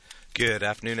Good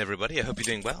afternoon, everybody. I hope you're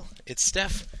doing well. It's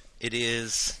Steph. It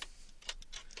is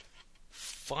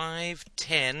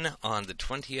 5:10 on the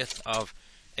 20th of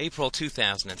April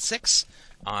 2006.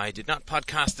 I did not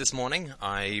podcast this morning.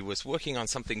 I was working on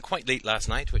something quite late last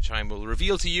night, which I will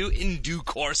reveal to you in due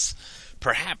course,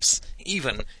 perhaps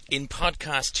even in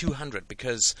podcast 200,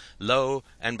 because lo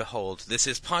and behold, this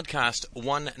is podcast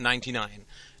 199.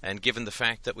 And given the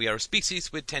fact that we are a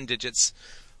species with 10 digits,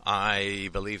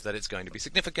 I believe that it's going to be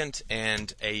significant,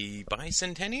 and a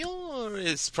bicentennial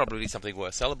is probably something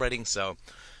worth celebrating, so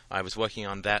I was working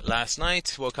on that last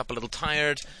night, woke up a little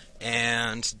tired,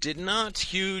 and did not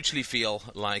hugely feel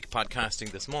like podcasting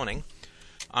this morning.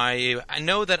 I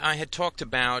know that I had talked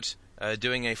about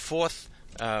doing a fourth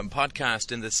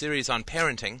podcast in the series on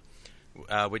parenting,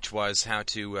 which was how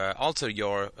to alter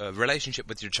your relationship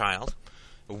with your child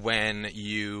when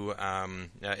you,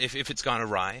 if it's gone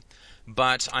awry.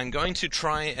 But I'm going to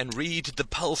try and read the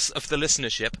pulse of the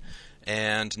listenership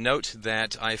and note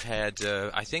that I've had,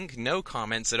 I think, no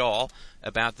comments at all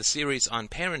about the series on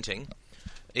parenting,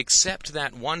 except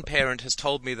that one parent has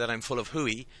told me that I'm full of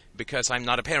hooey because I'm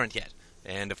not a parent yet.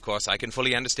 And, of course, I can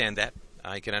fully understand that.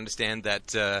 I can understand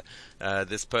that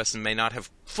this person may not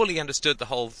have fully understood the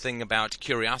whole thing about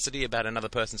curiosity about another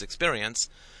person's experience.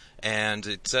 And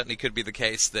it certainly could be the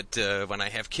case that when I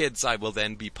have kids, I will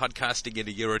then be podcasting in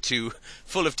a year or two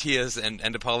full of tears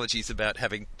and apologies about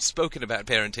having spoken about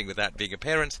parenting without being a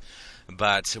parent.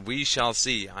 But we shall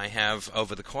see. I have,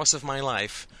 over the course of my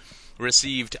life,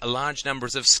 received large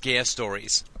numbers of scare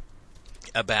stories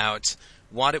about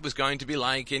what it was going to be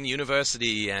like in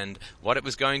university, and what it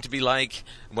was going to be like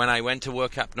when I went to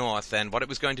work up north, and what it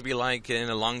was going to be like in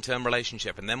a long-term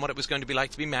relationship, and then what it was going to be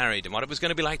like to be married, and what it was going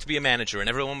to be like to be a manager. And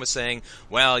everyone was saying,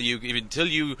 well, until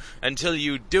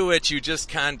you do it, you just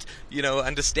can't,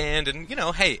 understand. And,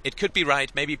 hey, it could be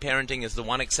right. Maybe parenting is the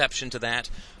one exception to that.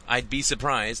 I'd be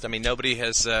surprised. I mean, nobody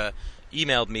has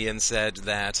emailed me and said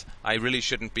that I really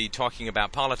shouldn't be talking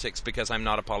about politics because I'm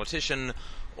not a politician,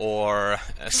 or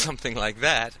something like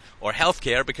that, or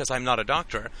healthcare because I'm not a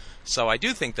doctor. So I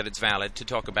do think that it's valid to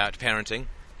talk about parenting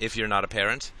if you're not a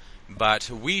parent, but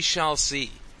we shall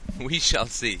see. We shall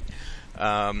see.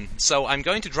 So I'm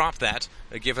going to drop that,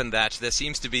 given that there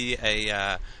seems to be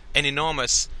an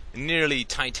enormous, nearly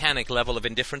Titanic level of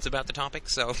indifference about the topic.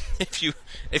 So if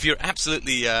you're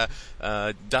absolutely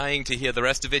dying to hear the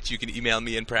rest of it, you can email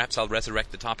me and perhaps I'll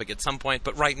resurrect the topic at some point.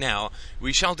 But right now,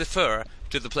 we shall defer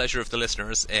to the pleasure of the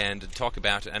listeners and talk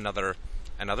about another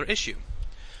issue.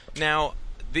 Now,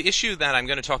 the issue that I'm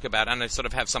going to talk about, and I sort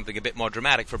of have something a bit more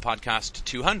dramatic for podcast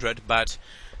 200, but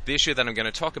the issue that I'm going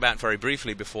to talk about very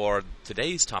briefly before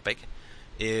today's topic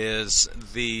is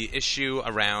the issue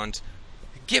around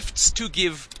gifts to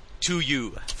give to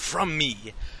you from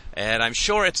me. And I'm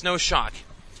sure it's no shock,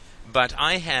 but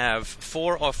I have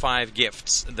 4 or 5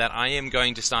 gifts that I am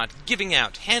going to start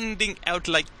handing out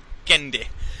like candy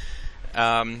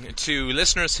to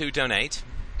listeners who donate.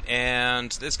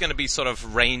 And there's going to be sort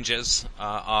of ranges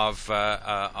of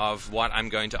what I'm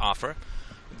going to offer.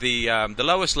 The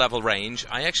lowest level range,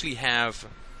 I actually have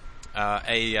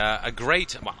a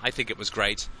great, well, I think it was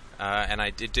great, and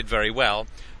it did very well.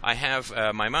 I have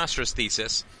my master's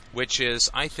thesis, which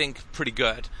is, I think, pretty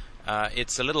good.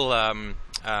 It's a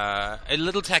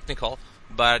little technical,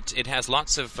 but it has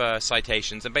lots of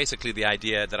citations. And basically, the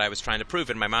idea that I was trying to prove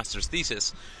in my master's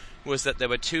thesis was that there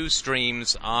were 2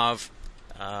 streams of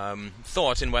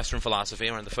thought in Western philosophy.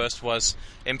 And the first was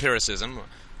empiricism,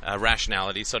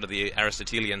 rationality, sort of the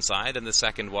Aristotelian side, and the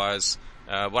second was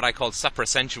what I called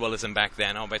suprasensualism back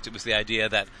then. But it was the idea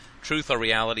that truth or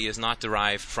reality is not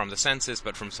derived from the senses,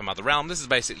 but from some other realm. This is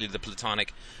basically the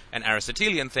Platonic and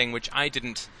Aristotelian thing, which I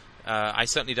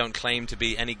certainly don't claim to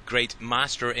be any great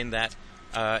master in that,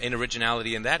 in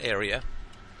originality in that area.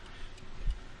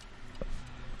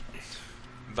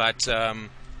 But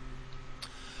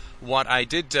what I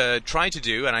did try to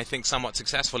do, and I think somewhat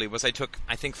successfully, was I took,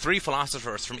 3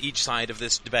 philosophers from each side of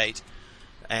this debate,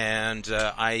 and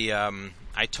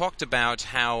I talked about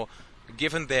how,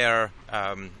 given their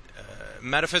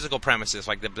metaphysical premises,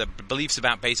 like the beliefs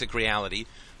about basic reality,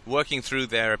 working through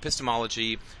their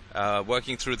epistemology,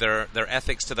 working through their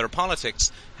ethics to their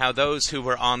politics, how those who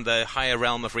were on the higher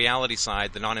realm of reality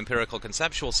side, the non-empirical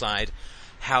conceptual side,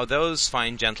 how those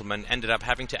fine gentlemen ended up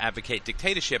having to advocate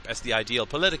dictatorship as the ideal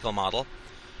political model,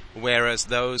 whereas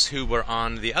those who were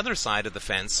on the other side of the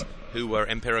fence, who were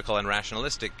empirical and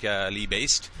rationalistically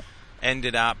based,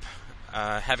 ended up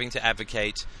having to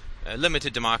advocate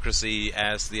limited democracy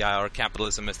or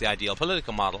capitalism as the ideal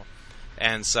political model.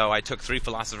 And so I took 3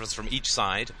 philosophers from each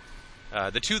side.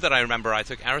 The 2 that I remember, I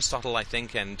took Aristotle, I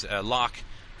think, and Locke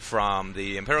from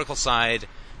the empirical side,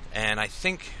 and I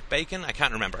think Bacon, I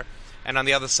can't remember. And on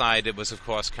the other side, it was, of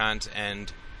course, Kant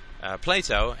and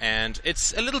Plato. And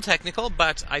it's a little technical,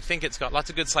 but I think it's got lots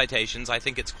of good citations. I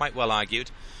think it's quite well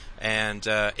argued. And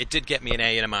it did get me an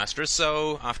A in a master's,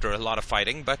 so after a lot of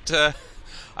fighting. But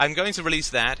I'm going to release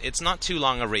that. It's not too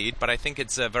long a read, but I think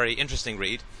it's a very interesting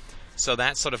read. So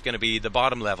that's sort of going to be the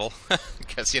bottom level,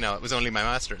 because, it was only my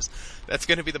master's. That's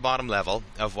going to be the bottom level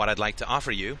of what I'd like to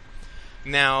offer you.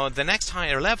 Now, the next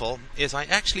higher level is I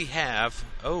actually have,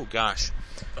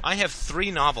 I have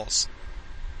 3 novels.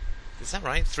 Is that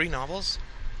right? 3 novels?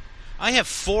 I have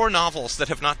 4 novels that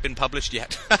have not been published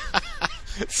yet.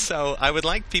 So I would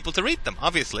like people to read them,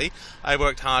 obviously. I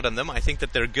worked hard on them. I think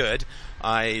that they're good.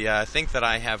 I think that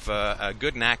I have a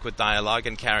good knack with dialogue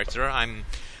and character.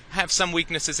 Have some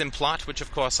weaknesses in plot, which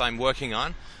of course I'm working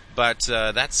on, but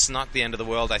that's not the end of the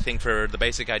world, I think, for the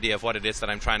basic idea of what it is that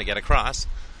I'm trying to get across.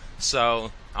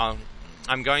 So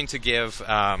I'm going to give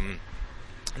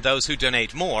those who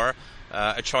donate more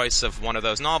a choice of one of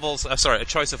those novels, a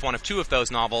choice of one of 2 of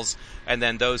those novels, and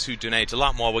then those who donate a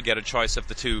lot more will get a choice of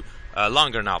the 2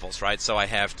 longer novels, right? So I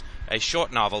have a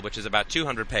short novel, which is about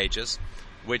 200 pages,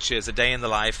 which is a day in the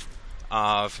life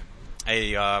of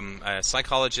a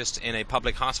psychologist in a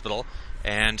public hospital,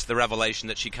 and the revelation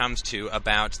that she comes to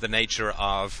about the nature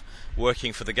of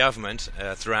working for the government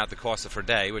throughout the course of her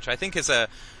day, which I think is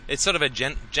it's sort of a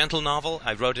gentle novel.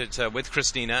 I wrote it with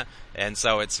Christina, and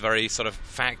so it's very sort of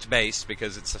fact-based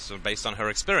because it's sort of based on her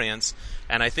experience,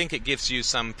 and I think it gives you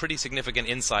some pretty significant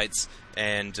insights,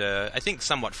 and I think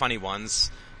somewhat funny ones,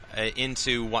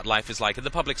 into what life is like in the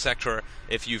public sector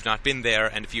if you've not been there,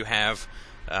 and if you have,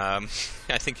 I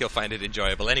think you'll find it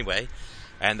enjoyable anyway.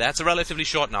 And that's a relatively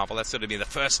short novel. That's going to be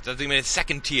the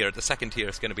second tier. The second tier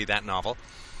is going to be that novel.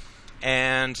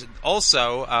 And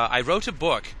also, I wrote a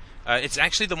book. It's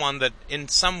actually the one that, in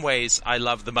some ways, I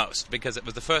love the most, because it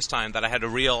was the first time that I had a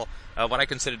real, what I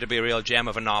consider to be a real gem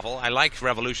of a novel. I like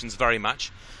Revolutions very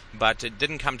much, but it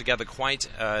didn't come together quite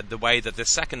the way that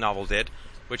this second novel did,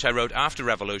 which I wrote after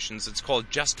Revolutions. It's called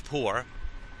Just Poor.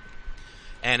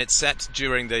 And it's set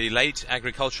during the late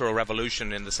agricultural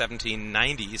revolution in the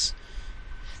 1790s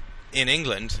in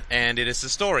England, and it is the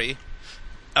story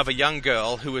of a young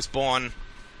girl who was born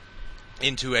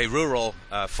into a rural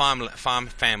farm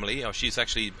family. Oh, she's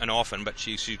actually an orphan, but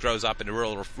she grows up in a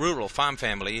rural farm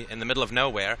family in the middle of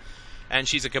nowhere, and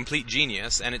she's a complete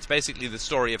genius, and it's basically the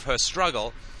story of her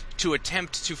struggle to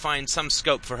attempt to find some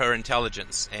scope for her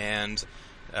intelligence, and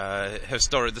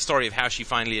the story of how she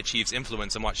finally achieves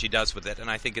influence and what she does with it. And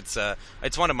I think it's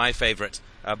one of my favorite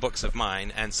books of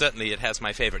mine, and certainly it has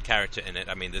my favorite character in it.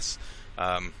 I mean, this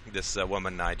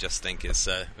woman I just think is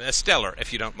stellar,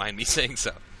 if you don't mind me saying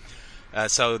so.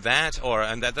 So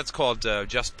that's called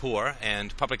Just Poor,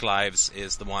 and Public Lives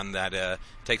is the one that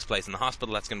takes place in the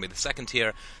hospital. That's going to be the second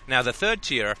tier. Now, the third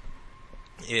tier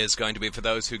is going to be for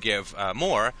those who give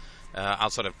more. I'll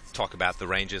sort of talk about the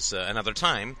ranges another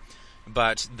time.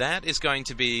 But that is going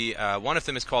to be, one of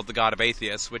them is called The God of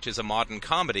Atheists, which is a modern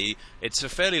comedy. It's a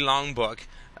fairly long book,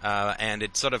 and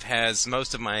it sort of has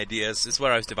most of my ideas. It's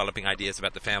where I was developing ideas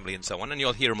about the family and so on, and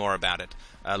you'll hear more about it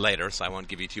later, so I won't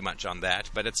give you too much on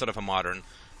that. But it's sort of a modern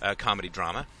comedy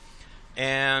drama.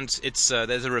 And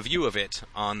there's a review of it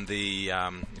on the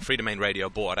Free Domain Radio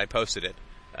board. I posted it.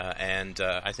 And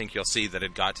I think you'll see that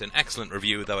it got an excellent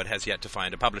review, though it has yet to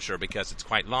find a publisher because it's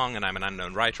quite long and I'm an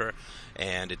unknown writer,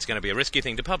 and it's going to be a risky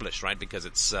thing to publish, right, because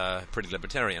it's pretty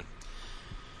libertarian.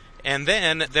 And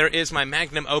then there is my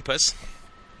magnum opus.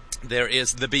 There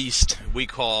is the beast we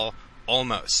call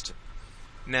Almost.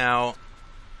 Now,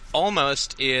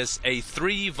 Almost is a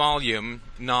 3-volume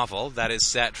novel that is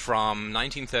set from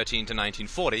 1913 to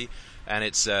 1940, and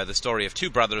it's the story of 2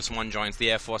 brothers. One joins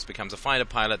the Air Force, becomes a fighter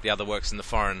pilot. The other works in the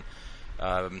Foreign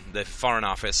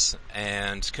Office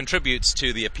and contributes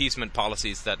to the appeasement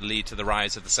policies that lead to the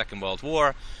rise of the Second World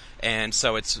War. And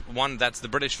so it's one that's the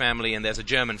British family, and there's a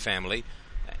German family.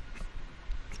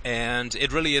 And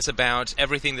it really is about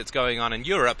everything that's going on in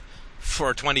Europe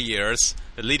for 20 years,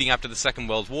 leading up to the Second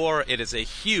World War. It is a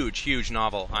huge, huge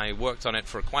novel. I worked on it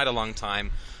for quite a long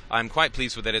time. I'm quite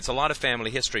pleased with it. It's a lot of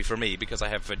family history for me because I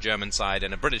have a German side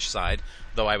and a British side,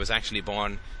 though I was actually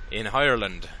born in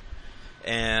Ireland.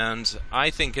 And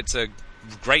I think it's a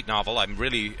great novel. I'm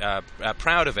really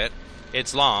proud of it.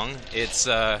 It's long. It's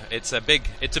a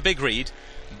big read,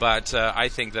 but I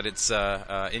think that it's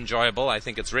enjoyable. I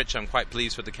think it's rich. I'm quite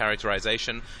pleased with the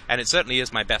characterization, and it certainly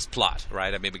is my best plot,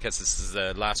 right? I mean, because this is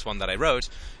the last one that I wrote,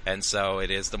 and so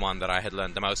it is the one that I had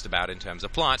learned the most about in terms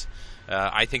of plot.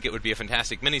 I think it would be a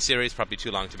fantastic miniseries, probably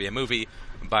too long to be a movie,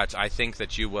 but I think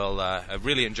that you will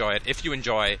really enjoy it. If you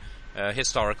enjoy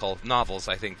historical novels,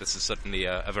 I think this is certainly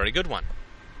a very good one.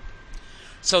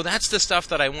 So that's the stuff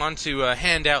that I want to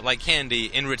hand out like candy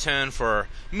in return for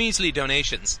measly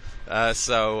donations.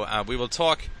 So we will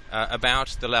talk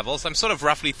about the levels. I'm sort of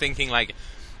roughly thinking like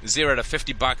 $0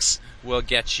 to $50 will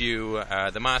get you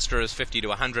the Masters, $50 to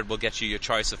 $100 will get you your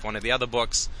choice of one of the other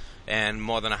books, and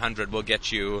more than $100 will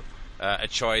get you a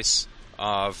choice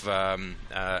of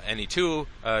any two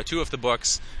of the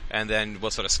books, and then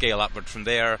we'll sort of scale upward from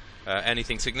there.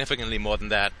 Anything significantly more than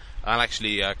that, I'll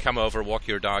actually come over, walk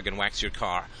your dog, and wax your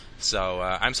car. So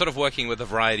I'm sort of working with a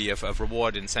variety of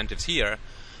reward incentives here.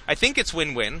 I think it's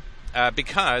win-win,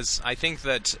 because I think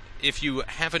that if you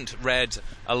haven't read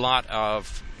a lot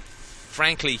of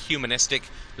frankly humanistic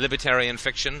libertarian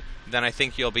fiction, then I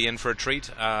think you'll be in for a treat.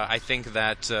 I think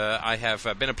that I have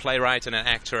been a playwright and an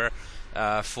actor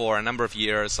for a number of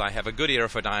years. I have a good ear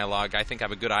for dialogue. I think I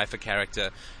have a good eye for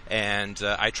character, and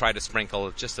I try to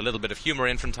sprinkle just a little bit of humor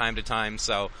in from time to time,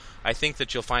 so I think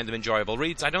that you'll find them enjoyable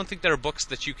reads. I don't think there are books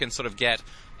that you can sort of get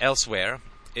elsewhere.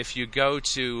 If you go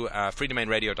to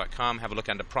freedomainradio.com, have a look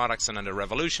under products and under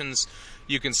Revolutions,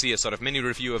 you can see a sort of mini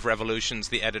review of Revolutions.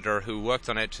 The editor who worked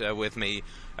on it with me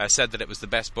said that it was the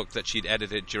best book that she'd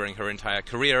edited during her entire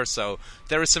career, so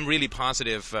there is some really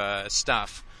positive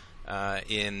stuff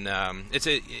in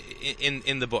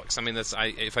the books. I mean,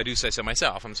 if I do say so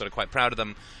myself, I'm sort of quite proud of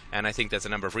them, and I think there's a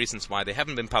number of reasons why they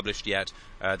haven't been published yet.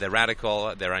 They're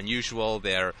radical, they're unusual,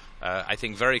 they're, I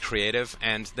think, very creative,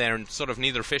 and they're sort of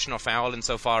neither fish nor fowl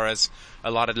insofar as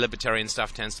a lot of libertarian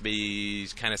stuff tends to be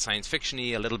kind of science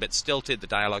fiction-y, a little bit stilted, the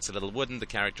dialogue's a little wooden, the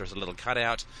character's a little cut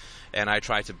out, and I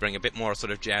try to bring a bit more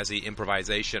sort of jazzy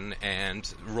improvisation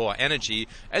and raw energy,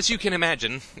 as you can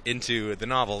imagine, into the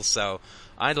novels. So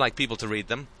I'd like people to read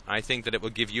them. I think that it will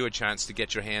give you a chance to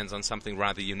get your hands on something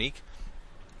rather unique.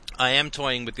 I am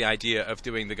toying with the idea of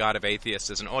doing The God of Atheists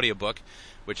as an audiobook,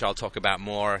 which I'll talk about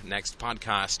more next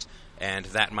podcast, and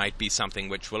that might be something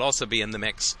which will also be in the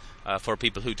mix for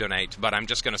people who donate, but I'm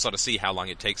just going to sort of see how long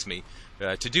it takes me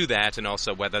to do that, and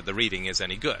also whether the reading is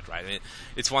any good, right? I mean,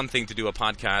 it's one thing to do a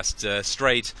podcast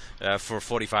straight for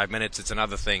 45 minutes. It's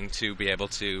another thing to be able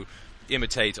to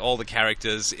imitate all the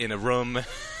characters in a room.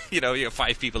 You know, you have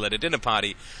 5 people at a dinner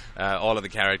party, all of the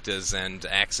characters and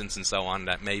accents and so on.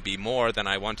 That may be more than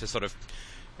I want to sort of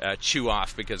chew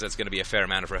off, because there's going to be a fair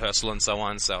amount of rehearsal and so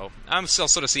on. So I'm still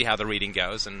sort of see how the reading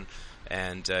goes, and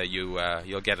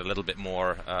you'll get a little bit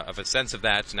more of a sense of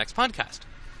that next podcast.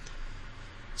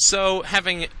 So,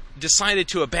 having decided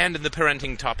to abandon the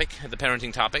parenting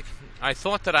topic, I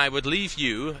thought that I would leave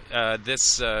you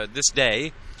this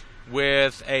day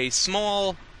with a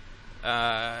small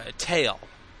tale,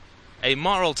 a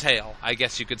moral tale, I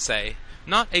guess you could say.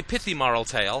 Not a pithy moral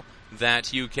tale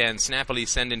that you can snappily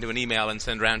send into an email and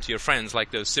send around to your friends,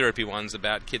 like those syrupy ones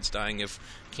about kids dying of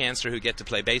cancer who get to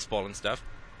play baseball and stuff.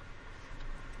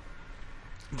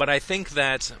 But I think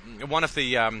that one of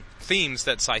the themes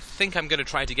that I think I'm going to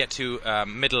try to get to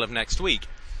middle of next week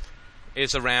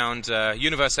is around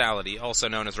universality, also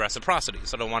known as reciprocity,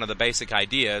 sort of one of the basic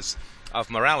ideas of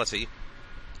morality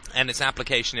and its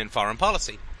application in foreign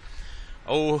policy.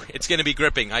 Oh, it's going to be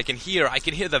gripping. I can hear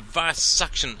the vast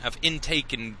suction of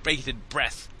intake and bated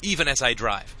breath, even as I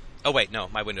drive. Oh wait, no,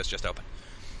 my window's just open.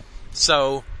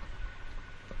 So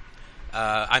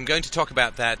I'm going to talk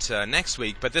about that next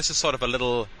week, but this is sort of a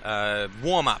little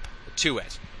warm-up to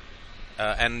it.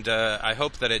 And I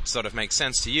hope that it sort of makes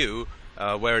sense to you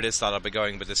where it is that I'll be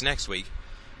going with this next week.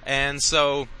 And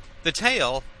so the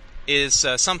tale is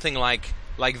something like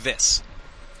this.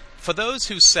 For those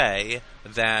who say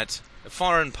that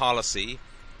foreign policy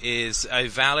is a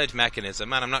valid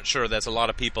mechanism, and I'm not sure there's a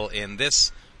lot of people in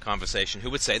this conversation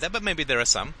who would say that, but maybe there are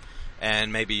some,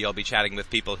 and maybe you'll be chatting with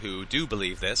people who do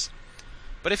believe this.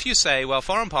 But if you say, well,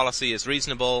 foreign policy is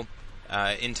reasonable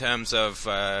in terms of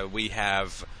we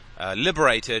have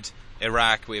liberated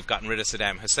Iraq, we have gotten rid of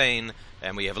Saddam Hussein,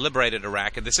 and we have liberated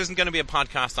Iraq, and this isn't going to be a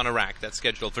podcast on Iraq. That's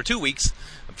scheduled for 2 weeks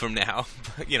from now.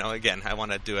 You know, again, I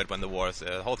want to do it when the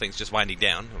whole thing's just winding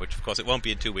down, which of course it won't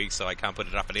be in 2 weeks, so I can't put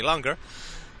it up any longer.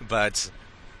 But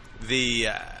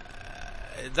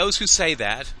those who say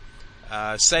that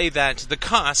the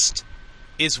cost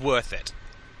is worth it.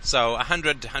 So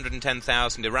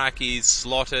 110,000 Iraqis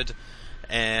slaughtered,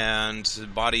 and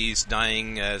bodies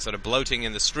dying, sort of bloating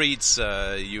in the streets.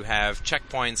 You have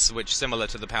checkpoints which, similar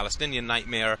to the Palestinian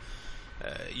nightmare,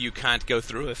 you can't go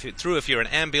through if you're an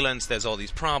ambulance. There's all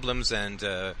these problems, and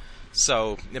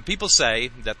so people say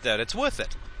that it's worth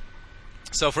it.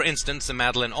 So, for instance,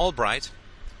 Madeleine Albright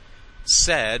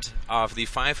said of the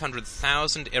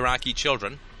 500,000 Iraqi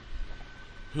children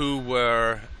who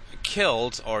were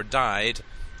killed or died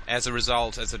as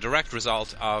a direct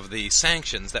result of the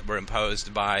sanctions that were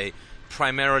imposed by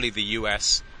primarily the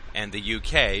US and the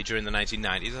UK during the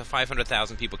 1990s.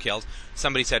 500,000 people killed.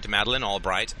 Somebody said to Madeleine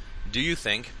Albright, "Do you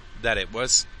think that it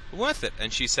was worth it?"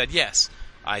 And she said, "Yes,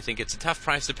 I think it's a tough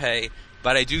price to pay,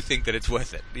 but I do think that it's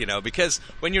worth it." Because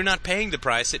when you're not paying the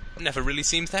price, it never really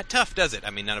seems that tough, does it? I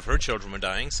mean, none of her children were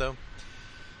dying, so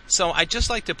I'd just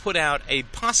like to put out a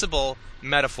possible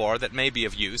metaphor that may be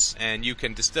of use, and you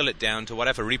can distill it down to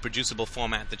whatever reproducible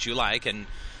format that you like, and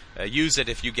use it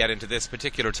if you get into this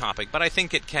particular topic, but I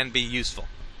think it can be useful.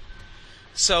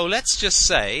 So let's just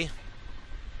say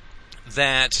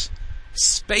that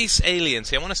space aliens,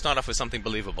 here I want to start off with something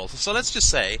believable, so let's just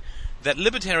say that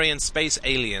libertarian space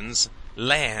aliens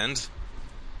land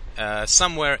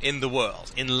somewhere in the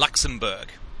world, in Luxembourg,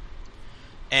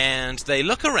 and they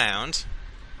look around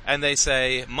and they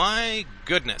say, "My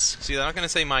goodness." See, they're not going to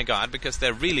say "my God," because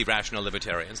they're really rational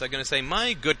libertarians. They're going to say,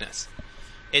 "My goodness.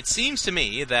 It seems to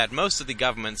me that most of the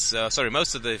governments,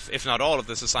 if not all of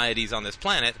the societies on this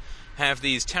planet, have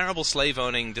these terrible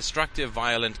slave-owning, destructive,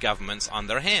 violent governments on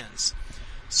their hands.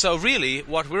 So really,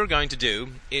 what we're going to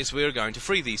do is we're going to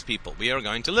free these people. We are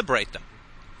going to liberate them.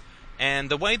 And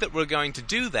the way that we're going to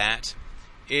do that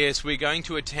is we're going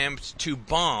to attempt to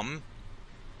bomb,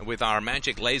 with our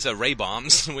magic laser ray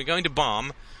bombs, we're going to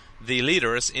bomb the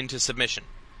leaders into submission.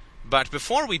 But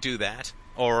before we do that,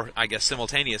 or I guess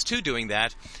simultaneous to doing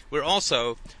that, we're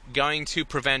also going to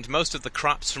prevent most of the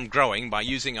crops from growing by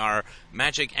using our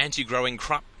magic anti-growing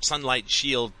crop sunlight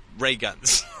shield ray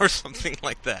guns, or something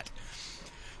like that.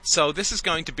 So this is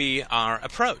going to be our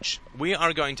approach. We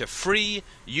are going to free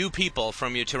you people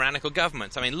from your tyrannical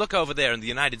governments. I mean, look over there in the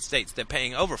United States. They're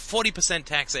paying over 40%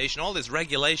 taxation, all this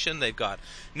regulation. They've got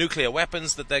nuclear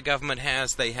weapons that their government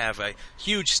has. They have a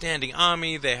huge standing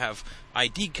army. They have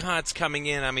ID cards coming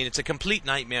in. I mean, it's a complete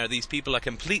nightmare. These people are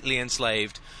completely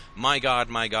enslaved. My God,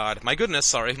 my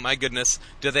goodness,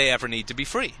 do they ever need to be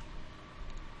free?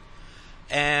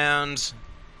 And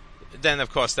then,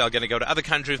 of course, they're going to go to other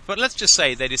countries. But let's just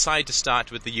say they decide to start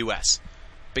with the U.S.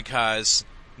 because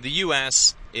the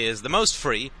U.S. is the most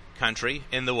free country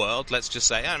in the world. Let's just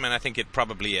say. I mean, I think it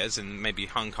probably is, and maybe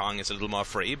Hong Kong is a little more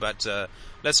free. But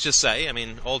let's just say, I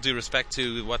mean, all due respect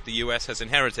to what the U.S. has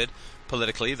inherited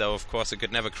politically, though, of course, it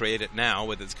could never create it now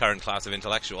with its current class of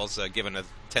intellectuals, given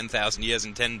 10,000 years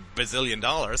and $10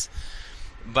 bazillion.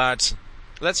 But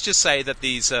let's just say that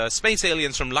these space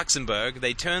aliens from Luxembourg,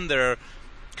 they turn their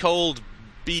cold,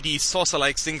 beady,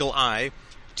 saucer-like single eye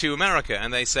to America,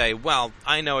 and they say, "Well,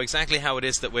 I know exactly how it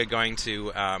is that we're going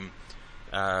to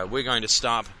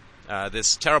stop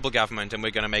this terrible government, and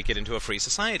we're going to make it into a free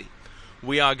society.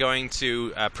 We are going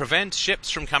to prevent ships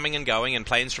from coming and going, and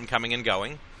planes from coming and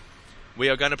going. We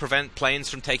are going to prevent planes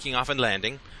from taking off and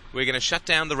landing. We're going to shut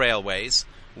down the railways.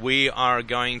 We are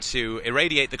going to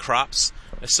irradiate the crops,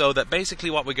 so that basically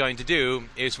what we're going to do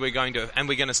is we're going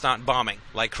to start bombing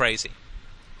like crazy.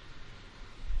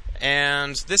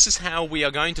 And this is how we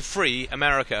are going to free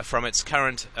America from its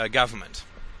current government."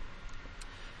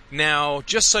 Now,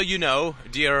 just so you know,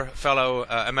 dear fellow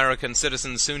American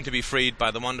citizens soon to be freed by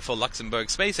the wonderful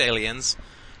Luxembourg space aliens,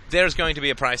 there's going to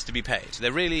be a price to be paid.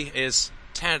 There really is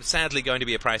sadly going to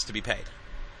be a price to be paid.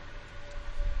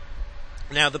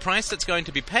 Now, the price that's going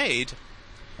to be paid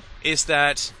is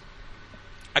that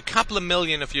a couple of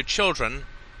million of your children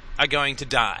are going to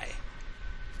die.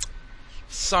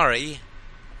 Sorry.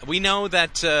 We know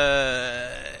that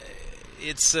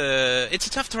it's a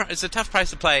tough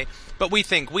price to pay, but we,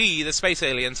 the space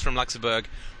aliens from Luxembourg,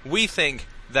 we think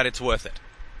that it's worth it.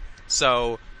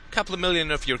 So, a couple of million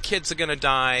of your kids are going to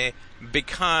die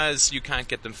because you can't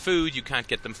get them food, you can't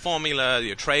get them formula,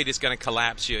 your trade is going to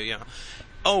collapse.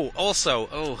 Oh, also,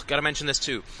 got to mention this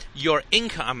too. Your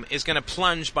income is going to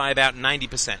plunge by about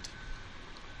 90%.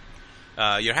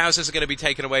 Your houses are going to be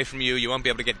taken away from you. You won't be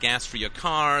able to get gas for your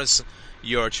cars.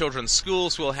 Your children's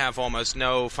schools will have almost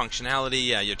no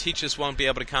functionality. Your teachers won't be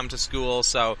able to come to school.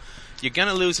 So you're going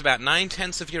to lose about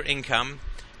 9/10 of your income.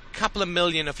 A couple of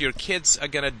million of your kids are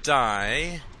going to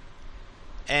die.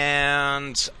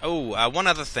 And, one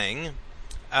other thing.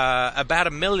 About a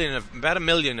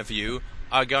million of you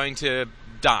are going to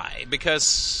die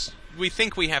because we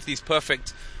think we have these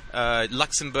perfect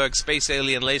Luxembourg space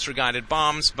alien laser-guided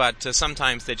bombs, but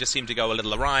sometimes they just seem to go a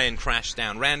little awry and crash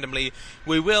down randomly.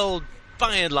 We will,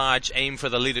 by and large, aim for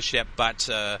the leadership, but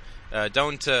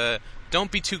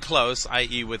don't be too close,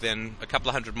 i.e. within a couple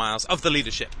of 100 miles of the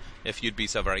leadership, if you'd be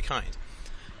so very kind.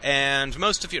 and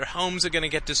most of your homes are going to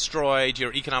get destroyed.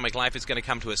 Your economic life is going to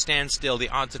come to a standstill. The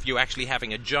odds of you actually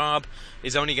having a job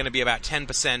is only going to be about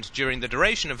 10% during the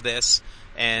duration of this.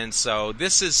 And so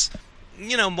this is,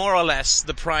 more or less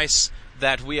the price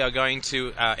that we are going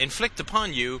to inflict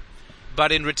upon you.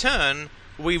 But in return,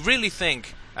 we really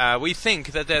think,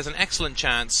 that there's an excellent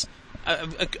chance,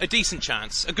 a decent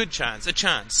chance, a good chance, a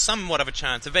chance, somewhat of a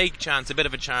chance, a vague chance, a bit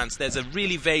of a chance. There's a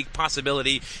really vague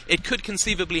possibility. It could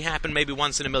conceivably happen maybe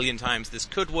once in a million times. This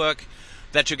could work,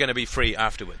 that you're going to be free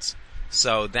afterwards.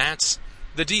 So that's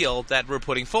the deal that we're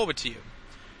putting forward to you.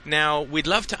 Now, we'd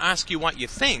love to ask you what you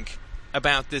think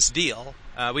about this deal.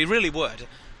 We really would,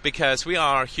 because we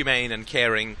are humane and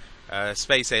caring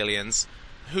space aliens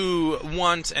who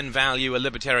want and value a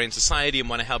libertarian society and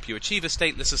want to help you achieve a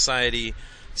stateless society.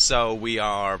 So we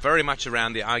are very much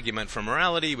around the argument for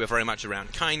morality. We're very much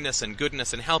around kindness and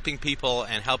goodness and helping people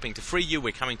and helping to free you.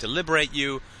 We're coming to liberate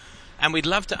you. And we'd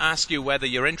love to ask you whether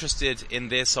you're interested in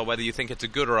this or whether you think it's a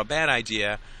good or a bad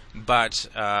idea. But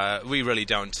we really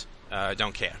don't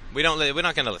care. We're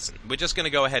not going to listen. We're just going to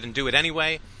go ahead and do it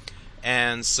anyway.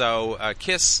 And so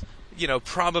kiss,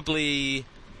 probably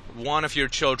one of your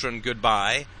children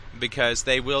goodbye, because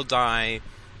they will die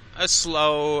a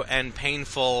slow and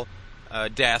painful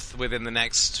death within the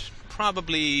next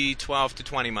probably 12 to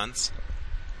 20 months.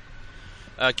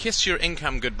 Kiss your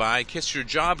income goodbye. Kiss your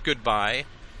job goodbye.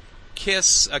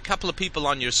 Kiss a couple of people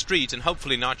on your street, and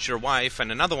hopefully not your wife and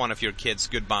another one of your kids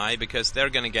goodbye, because they're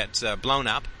going to get blown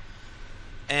up.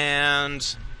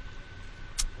 And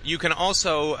you can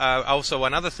also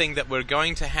another thing that we're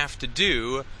going to have to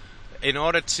do in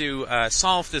order to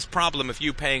solve this problem of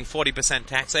you paying 40%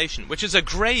 taxation, which is a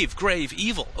grave, grave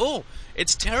evil. Oh,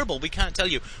 it's terrible. We can't tell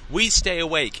you. We stay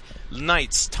awake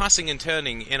nights, tossing and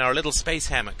turning in our little space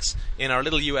hammocks, in our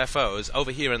little UFOs over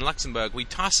here in Luxembourg. We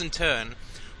toss and turn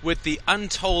with the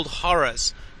untold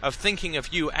horrors of thinking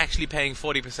of you actually paying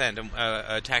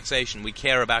 40% taxation. We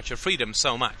care about your freedom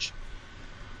so much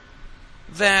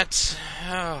that,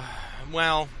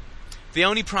 the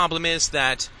only problem is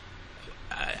that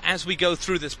as we go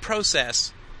through this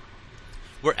process,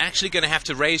 we're actually going to have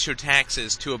to raise your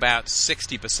taxes to about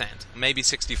 60%, maybe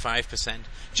 65%,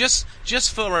 just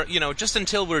for, just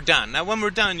until we're done. Now, when we're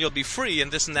done, you'll be free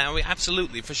and this and that. We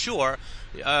absolutely, for sure,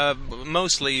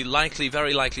 mostly, likely,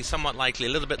 very likely, somewhat likely, a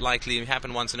little bit likely,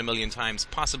 happen once in a million times,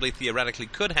 possibly, theoretically,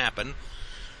 could happen,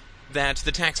 that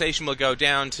the taxation will go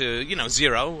down to,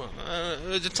 zero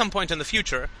at some point in the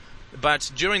future.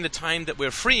 But during the time that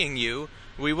we're freeing you,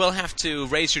 we will have to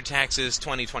raise your taxes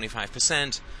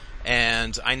 20-25%,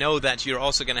 and I know that you're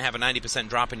also going to have a 90%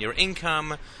 drop in your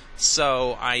income,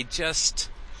 so I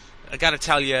got to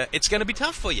tell you, it's going to be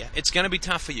tough for you. It's going to be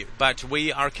tough for you, but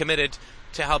we are committed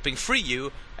to helping free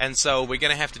you, and so we're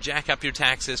going to have to jack up your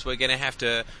taxes. We're going to have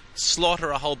to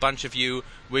slaughter a whole bunch of you.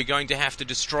 We're going to have to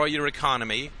destroy your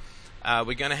economy.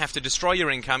 We're going to have to destroy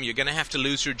your income. You're going to have to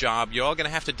lose your job. You're all going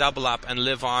to have to double up and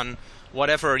live on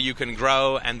whatever you can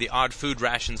grow and the odd food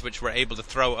rations which we're able to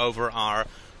throw over our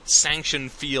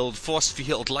sanctioned field, force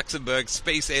field, Luxembourg,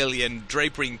 space alien,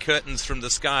 drapering curtains from the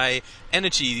sky,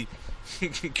 energy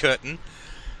curtain.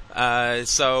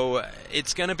 So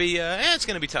it's going to be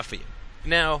tough for you.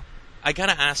 Now, I got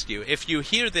to ask you, if you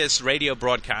hear this radio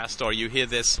broadcast or you hear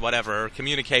this whatever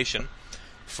communication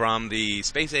from the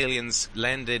space aliens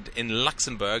landed in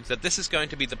Luxembourg, that this is going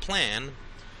to be the plan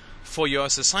for your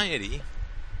society,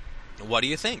 what do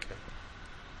you think?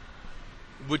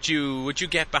 Would you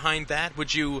get behind that?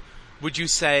 Would you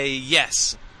say,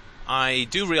 yes, I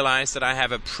do realize that I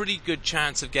have a pretty good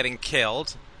chance of getting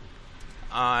killed.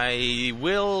 I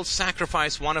will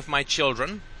sacrifice one of my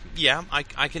children. Yeah,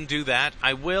 I can do that.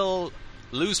 I will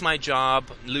lose my job,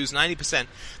 lose 90%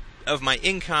 of my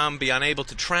income, be unable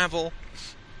to travel.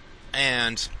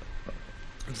 And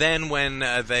then when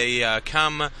they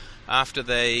come after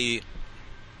they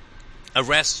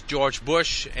arrest George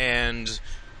Bush and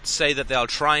say that they'll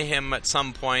try him at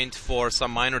some point for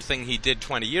some minor thing he did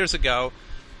 20 years ago,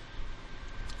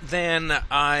 then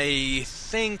I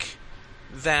think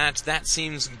that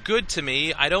seems good to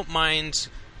me. I don't mind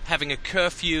having a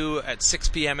curfew at 6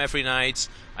 p.m. every night.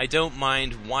 I don't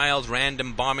mind wild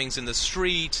random bombings in the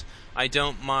street. I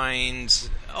don't mind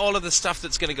all of the stuff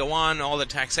that's going to go on, all the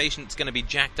taxation that's going to be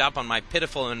jacked up on my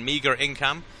pitiful and meager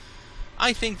income.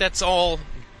 I think that's all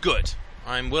good.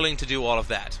 I'm willing to do all of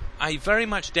that. I very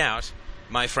much doubt,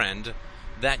 my friend,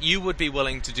 that you would be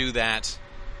willing to do that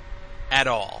at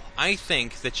all. I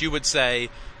think that you would say,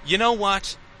 you know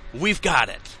what? We've got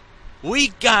it. We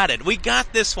got it. We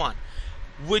got this one.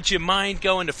 Would you mind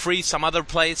going to free some other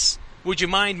place? Would you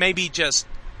mind maybe just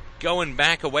going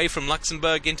back away from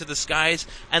Luxembourg into the skies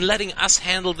and letting us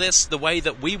handle this the way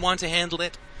that we want to handle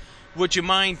it? Would you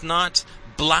mind not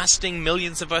blasting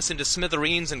millions of us into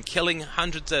smithereens and killing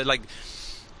hundreds of,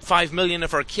 5 million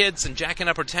of our kids and jacking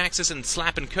up our taxes and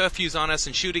slapping curfews on us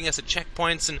and shooting us at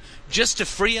checkpoints and just to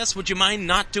free us? Would you mind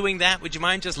not doing that? Would you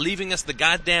mind just leaving us the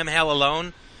goddamn hell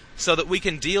alone so that we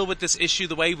can deal with this issue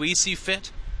the way we see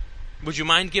fit? Would you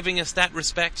mind giving us that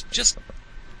respect? Just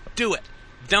do it.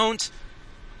 Don't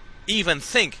even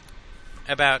think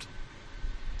about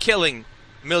killing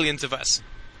millions of us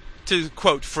to,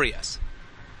 quote, free us.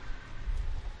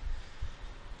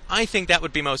 I think that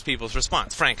would be most people's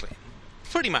response, frankly.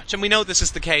 Pretty much. And we know this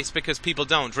is the case because people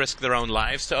don't risk their own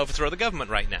lives to overthrow the government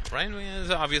right now, right? I mean, there's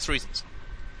obvious reasons.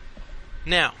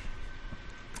 Now,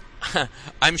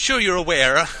 I'm sure you're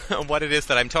aware of what it is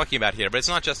that I'm talking about here, but it's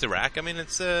not just Iraq. I mean,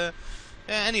 it's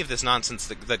any of this nonsense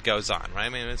that goes on, right? I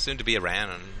mean, it's soon to be Iran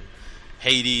and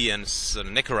Haiti and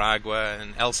Nicaragua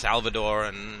and El Salvador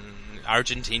and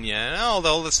Argentina and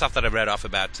all the stuff that I read off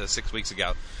about 6 weeks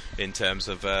ago in terms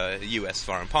of U.S.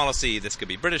 foreign policy. This could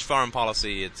be British foreign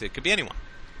policy. It could be anyone.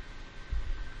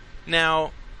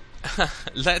 Now,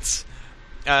 let's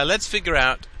figure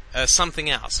out something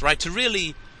else, right? To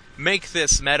really make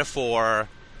this metaphor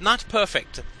not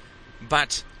perfect,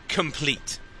 but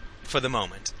complete for the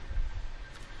moment.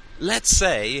 Let's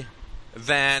say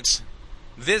that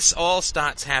this all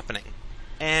starts happening,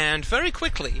 and very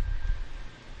quickly,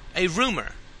 a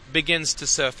rumor begins to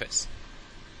surface.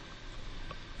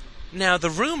 Now, the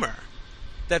rumor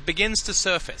that begins to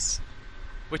surface,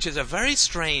 which is a very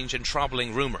strange and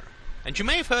troubling rumor, and you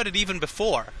may have heard it even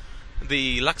before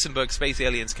the Luxembourg space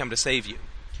aliens come to save you.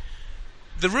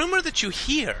 The rumor that you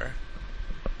hear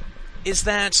is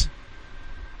that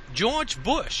George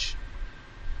Bush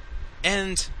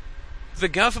and the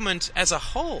government as a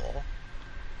whole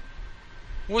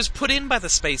was put in by the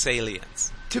space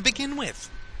aliens to begin with.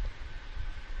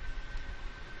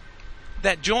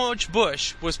 That George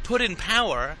Bush was put in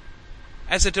power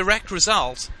as a direct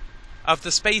result of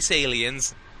the space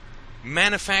aliens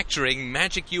manufacturing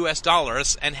magic US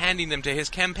dollars and handing them to his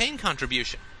campaign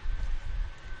contribution.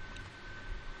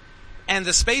 And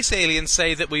the space aliens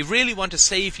say that we really want to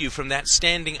save you from that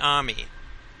standing army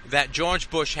that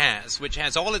George Bush has, which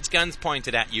has all its guns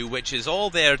pointed at you, which is all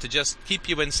there to just keep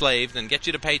you enslaved and get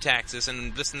you to pay taxes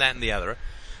and this and that and the other.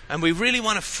 And we really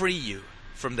want to free you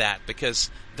from that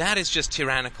because that is just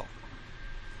tyrannical.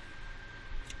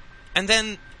 And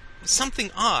then something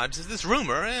odd, this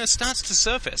rumor starts to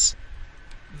surface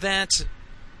that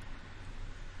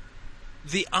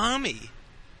the army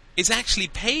is actually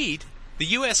paid, the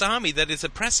U.S. army that is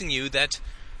oppressing you, that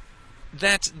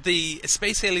the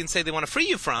space aliens say they want to free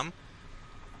you from,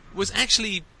 was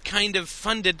actually kind of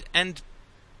funded and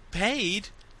paid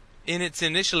in its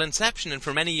initial inception and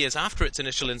for many years after its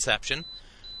initial inception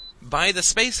by the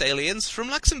space aliens from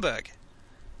Luxembourg.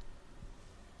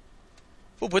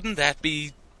 Well, wouldn't that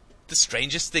be the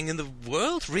strangest thing in the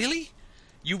world, really?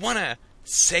 You want to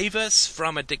save us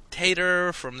from a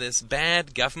dictator, from this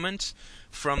bad government,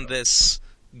 from this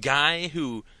guy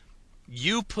who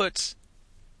you put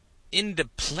into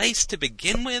place to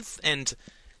begin with, and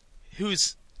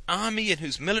whose army and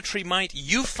whose military might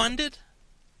you funded?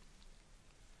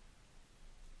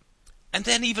 And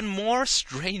then even more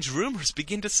strange rumors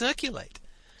begin to circulate.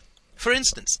 For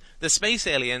instance, the space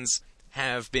aliens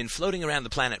have been floating around the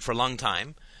planet for a long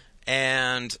time,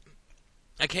 and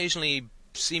occasionally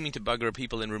seeming to bugger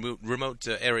people in remote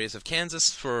areas of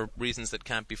Kansas for reasons that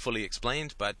can't be fully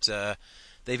explained, but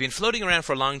they've been floating around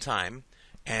for a long time,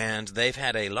 and they've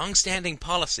had a long-standing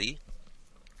policy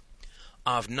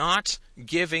of not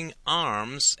giving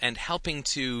arms and helping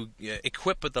to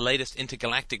equip with the latest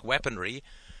intergalactic weaponry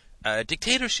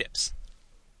dictatorships.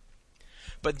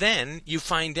 But then you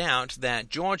find out that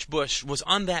George Bush was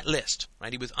on that list,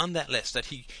 right? He was on that list, that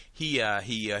he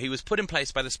was put in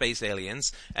place by the space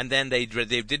aliens, and then they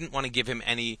didn't want to give him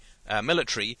any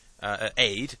military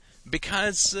aid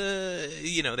because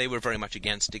they were very much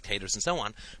against dictators and so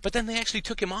on. But then they actually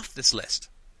took him off this list,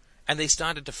 and they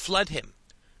started to flood him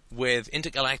with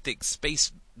intergalactic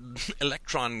space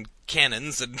electron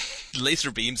cannons and laser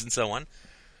beams and so on,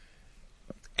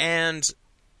 and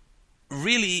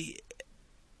really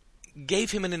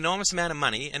gave him an enormous amount of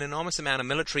money, an enormous amount of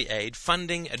military aid,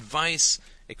 funding, advice,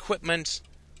 equipment,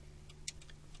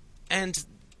 and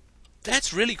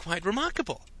that's really quite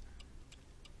remarkable.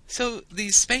 So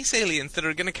these space aliens that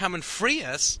are going to come and free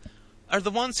us are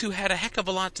the ones who had a heck of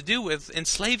a lot to do with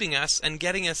enslaving us and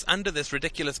getting us under this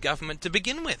ridiculous government to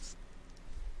begin with.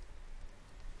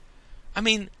 I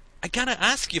mean, I gotta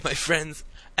ask you, my friends,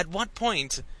 at what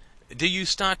point do you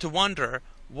start to wonder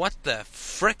what the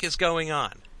frick is going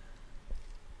on?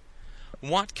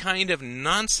 What kind of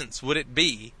nonsense would it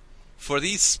be for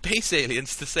these space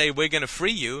aliens to say we're going to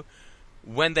free you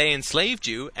when they enslaved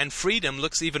you, and freedom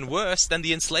looks even worse than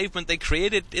the enslavement they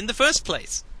created in the first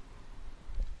place?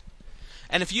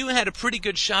 And if you had a pretty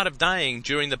good shot of dying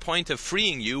during the point of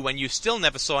freeing you when you still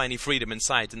never saw any freedom in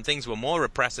sight and things were more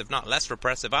repressive, not less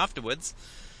repressive afterwards,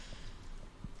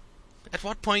 at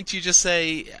what point do you just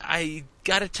say, I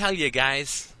gotta tell you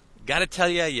guys, gotta tell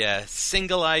you, you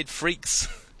single-eyed freaks,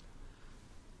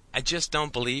 I just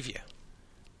don't believe you.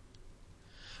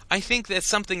 I think there's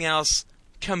something else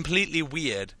completely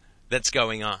weird that's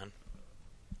going on.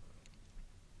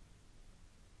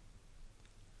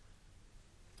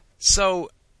 So,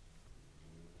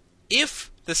 if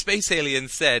the space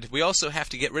aliens said, we also have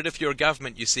to get rid of your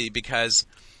government, you see, because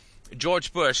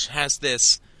George Bush has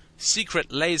this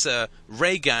secret laser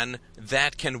ray gun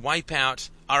that can wipe out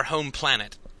our home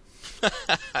planet.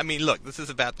 I mean, look, this is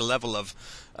about the level of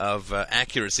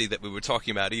accuracy that we were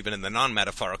talking about even in the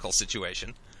non-metaphorical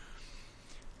situation.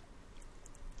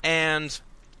 And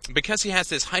because he has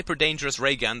this hyper-dangerous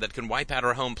ray gun that can wipe out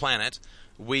our home planet,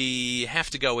 we have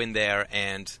to go in there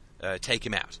and take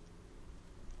him out.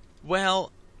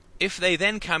 Well, if they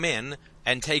then come in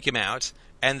and take him out,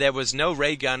 and there was no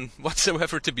ray gun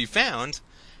whatsoever to be found,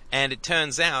 and it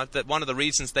turns out that one of the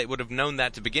reasons they would have known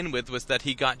that to begin with was that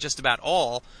he got just about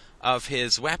all of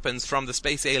his weapons from the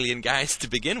space alien guys to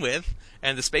begin with,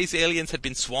 and the space aliens had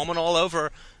been swarming all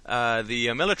over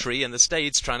the military in the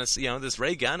States trying to, this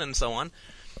ray gun and so on.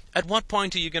 At what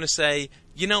point are you going to say,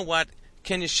 you know what,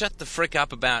 can you shut the frick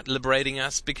up about liberating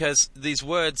us? Because these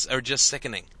words are just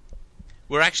sickening.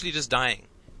 We're actually just dying.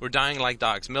 We're dying like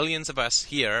dogs. Millions of us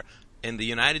here in the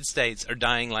United States are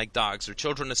dying like dogs. Our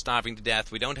children are starving to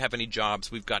death. We don't have any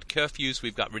jobs. We've got curfews.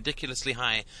 We've got ridiculously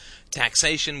high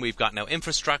taxation. We've got no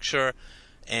infrastructure.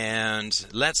 And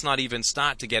let's not even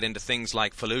start to get into things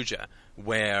like Fallujah,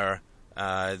 where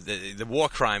the war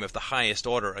crime of the highest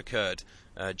order occurred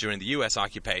during the U.S.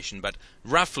 occupation. But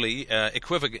roughly,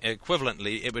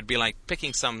 equivalently, it would be like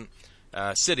picking some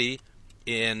city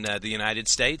in the United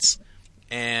States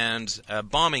and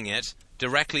bombing it,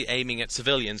 directly aiming at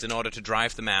civilians in order to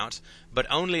drive them out, but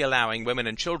only allowing women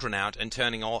and children out and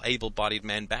turning all able-bodied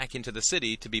men back into the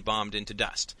city to be bombed into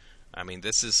dust. I mean,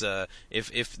 this is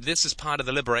if this is part of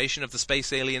the liberation of the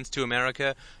space aliens to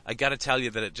America, I got to tell you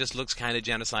that it just looks kind of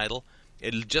genocidal.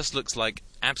 It just looks like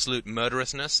absolute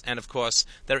murderousness, and of course,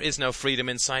 there is no freedom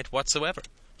in sight whatsoever.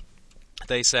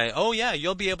 They say, oh yeah,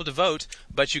 you'll be able to vote,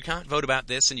 but you can't vote about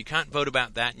this, and you can't vote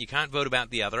about that, and you can't vote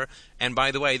about the other. And by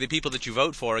the way, the people that you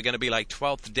vote for are going to be like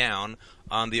 12th down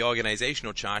on the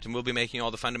organizational chart, and we'll be making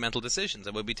all the fundamental decisions,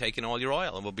 and we'll be taking all your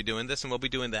oil, and we'll be doing this, and we'll be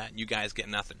doing that, and you guys get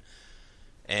nothing.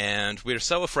 And we're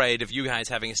so afraid of you guys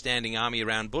having a standing army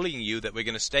around bullying you that we're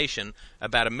going to station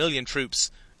about 1 million troops,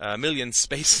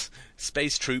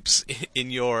 space troops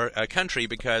in your country,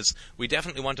 because we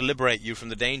definitely want to liberate you from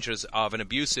the dangers of an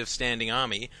abusive standing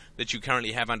army that you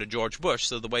currently have under George Bush.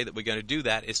 So the way that we're going to do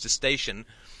that is to station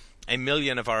 1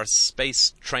 million of our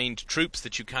space-trained troops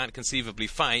that you can't conceivably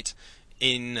fight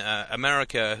in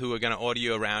America, who are going to order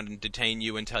you around and detain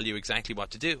you and tell you exactly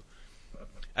what to do.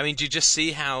 I mean, do you just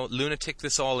see how lunatic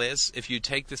this all is? If you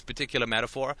take this particular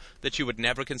metaphor, that you would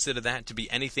never consider that to be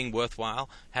anything worthwhile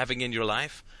having in your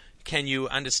life? Can you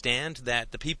understand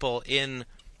that the people in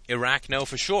Iraq know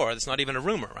for sure, it's not even a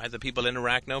rumor, right? The people in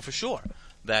Iraq know for sure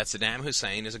that Saddam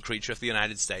Hussein is a creature of the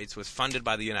United States, was funded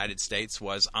by the United States,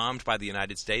 was armed by the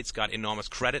United States, got enormous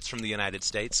credits from the United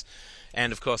States,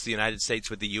 and of course the United States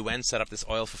with the UN set up this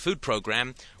oil for food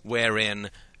program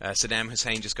wherein Saddam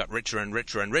Hussein just got richer and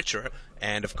richer and richer,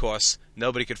 and of course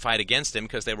nobody could fight against him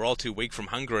because they were all too weak from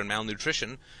hunger and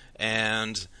malnutrition.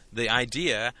 And the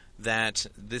idea that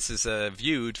this is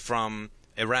viewed from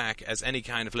Iraq as any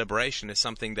kind of liberation is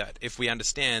something that, if we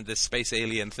understand this space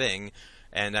alien thing,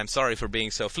 and I'm sorry for being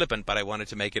so flippant, but I wanted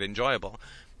to make it enjoyable,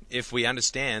 if we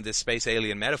understand this space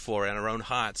alien metaphor in our own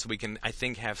hearts, we can, I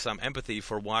think, have some empathy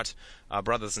for what our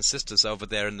brothers and sisters over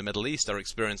there in the Middle East are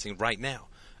experiencing right now.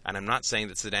 And I'm not saying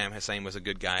that Saddam Hussein was a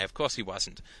good guy. Of course he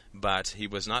wasn't. But he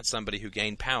was not somebody who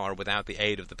gained power without the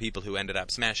aid of the people who ended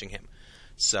up smashing him.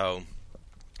 So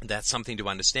that's something to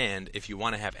understand if you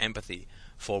want to have empathy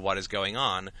for what is going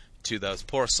on to those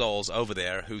poor souls over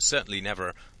there who certainly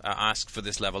never asked for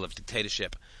this level of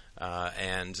dictatorship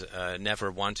and never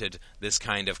wanted this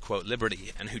kind of, quote,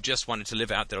 liberty, and who just wanted to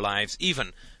live out their lives,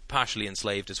 even partially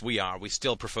enslaved as we are. We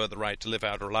still prefer the right to live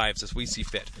out our lives as we see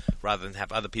fit, rather than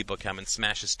have other people come and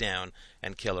smash us down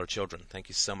and kill our children. Thank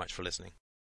you so much for listening.